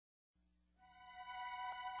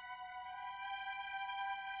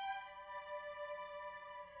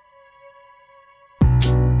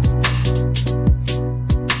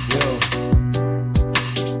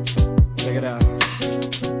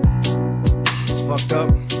fucked up,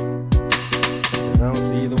 'cause I don't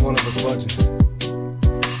see either one of us budging.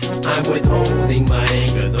 I'm withholding my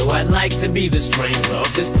anger, though I'd like to be the strangler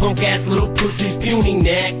of this punk-ass little pussy's puny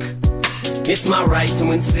neck. It's my right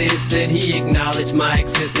to insist that he acknowledge my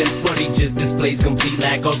existence, but he just displays complete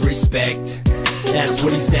lack of respect. That's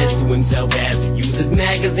what he says to himself as he uses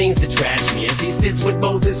magazines to trash me, as he sits with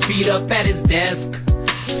both his feet up at his desk,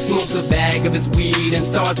 smokes a bag of his weed and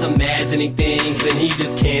starts imagining things, and he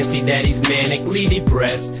just can't see that he's manically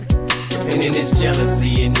depressed. And in his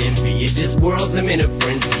jealousy and envy, it just whirls him in a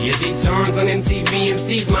frenzy as he turns on MTV and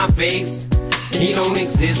sees my face. He don't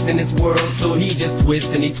exist in this world, so he just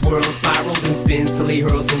twists and he twirls, spirals and spins till he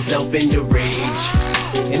hurls himself into rage.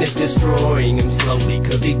 And it's destroying him slowly,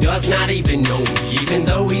 'cause he does not even know me, even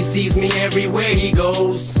though he sees me everywhere he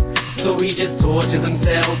goes. So he just tortures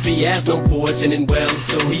himself, he has no fortune and wealth,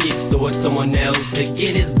 so he extorts someone else to get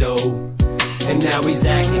his dough. And now he's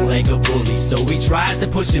acting like a bully, so he tries to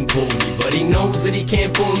push and pull me, but he knows that he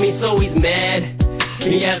can't fool me, so he's mad.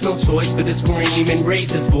 He has no choice but to scream and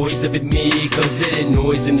raise his voice up at me, 'cause it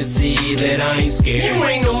annoys him to see that I ain't scared. You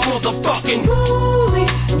ain't no motherfucking bully,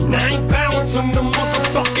 and I ain't bowing to no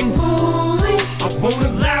motherfucking bully. I won't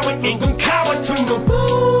allow it, ain't gon' cower to no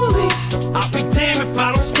bully. I'll be damned if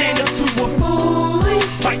I don't stand up to a bully.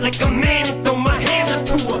 Fight like a man and throw my hands up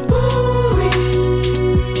to a bully.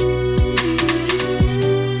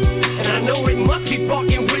 And I know it must be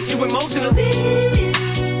fucking with you emotionally.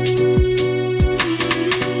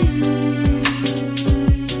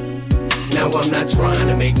 Now I'm not trying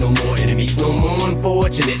to make no more enemies no more,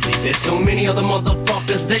 unfortunately. There's so many other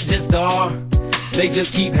motherfuckers that just are. They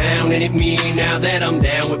just keep hounding at me now that I'm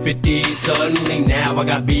down with 50. Suddenly now I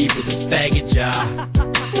got beef with this faggot jaw.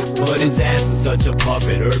 But his ass is such a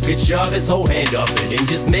puppet, Herb could shove his whole hand up it and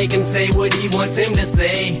just make him say what he wants him to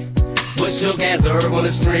say. But Shook has Herb on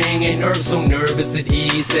a string, and Herb's so nervous that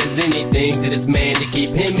he says anything to this man to keep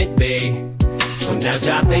him at bay. So now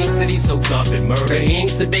Jah thinks that he's so tough and Murder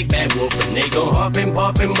Inc.'s the big bad wolf, and they gon' huff and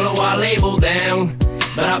puff and blow our label down.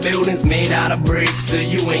 But our building's made out of bricks, so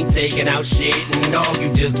you ain't taking out shit. And dog,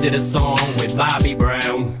 you just did a song with Bobby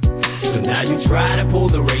Brown. So now you try to pull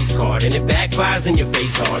the race card, and it backfires in your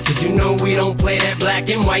face hard, 'cause you know we don't play that black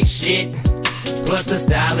and white shit. Plus the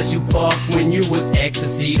stylist you fucked when you was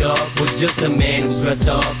ecstasied up was just a man who's dressed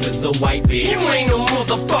up as a white bitch. You ain't no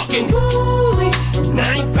motherfucking bully, and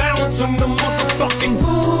I ain't bowing to no motherfucking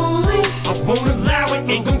bully. I won't allow it,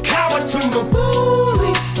 ain't gon' cower to no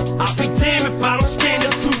bully. I'll be damned if I don't stand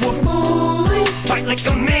up to a bully. Fight like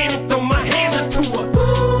a man and throw my hands up to a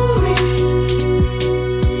bully.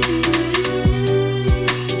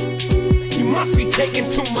 You must be taking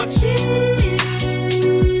too much heat.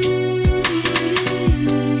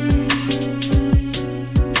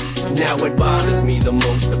 Now what bothers me the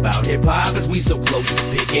most about hip-hop is we so close to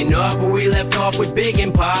picking up where we left off with Big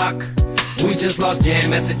and Pac. We just lost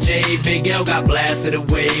Jam, S.J, Big L got blasted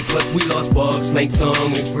away, plus we lost Bugs, Link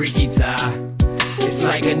Tongue, and Freaky Ty. It's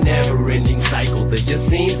like a never-ending cycle that just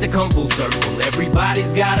seems to come full circle.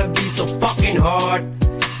 Everybody's gotta be so fucking hard,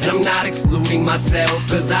 and I'm not excluding myself,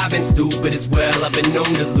 'cause I've been stupid as well. I've been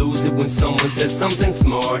known to lose it when someone says something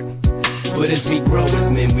smart. But as we grow as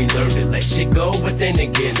men, we learn to let shit go. But then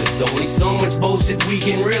again, there's only so much bullshit we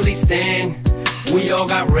can really stand. We all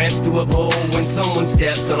got reps to uphold. When someone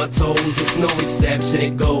steps on our toes, it's no exception,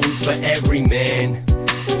 it goes for every man.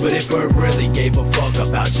 But if Earth really gave a fuck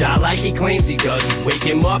about Jah like he claims he does, he'd wake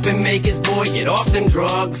him up and make his boy get off them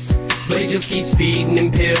drugs. But he just keeps feeding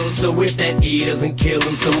him pills, so if that E doesn't kill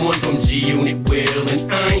him, someone from G-Unit will,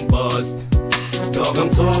 and I ain't buzzed. Dog, I'm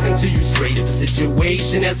talking to you straight. If the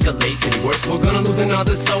situation escalates any worse, we're gonna lose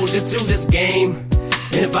another soldier to this game.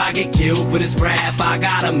 And if I get killed for this rap, I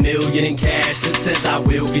got $1 million in cash that says I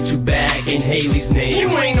will get you back in Haley's name. You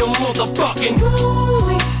ain't no motherfucking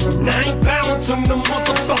bully, and I ain't bowing to no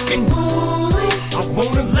motherfucking bully. I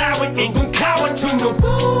won't allow it, ain't gon' cower to no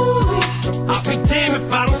bully. I'll be damned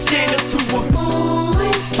if I don't stand up to a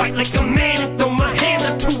bully. Fight like a man and throw my hands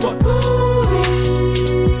up to a bully.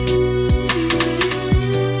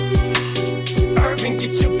 Irvin,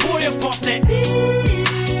 get your boy up off that.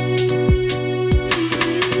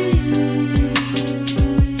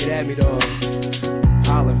 Get at me, dog.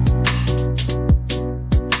 Holla.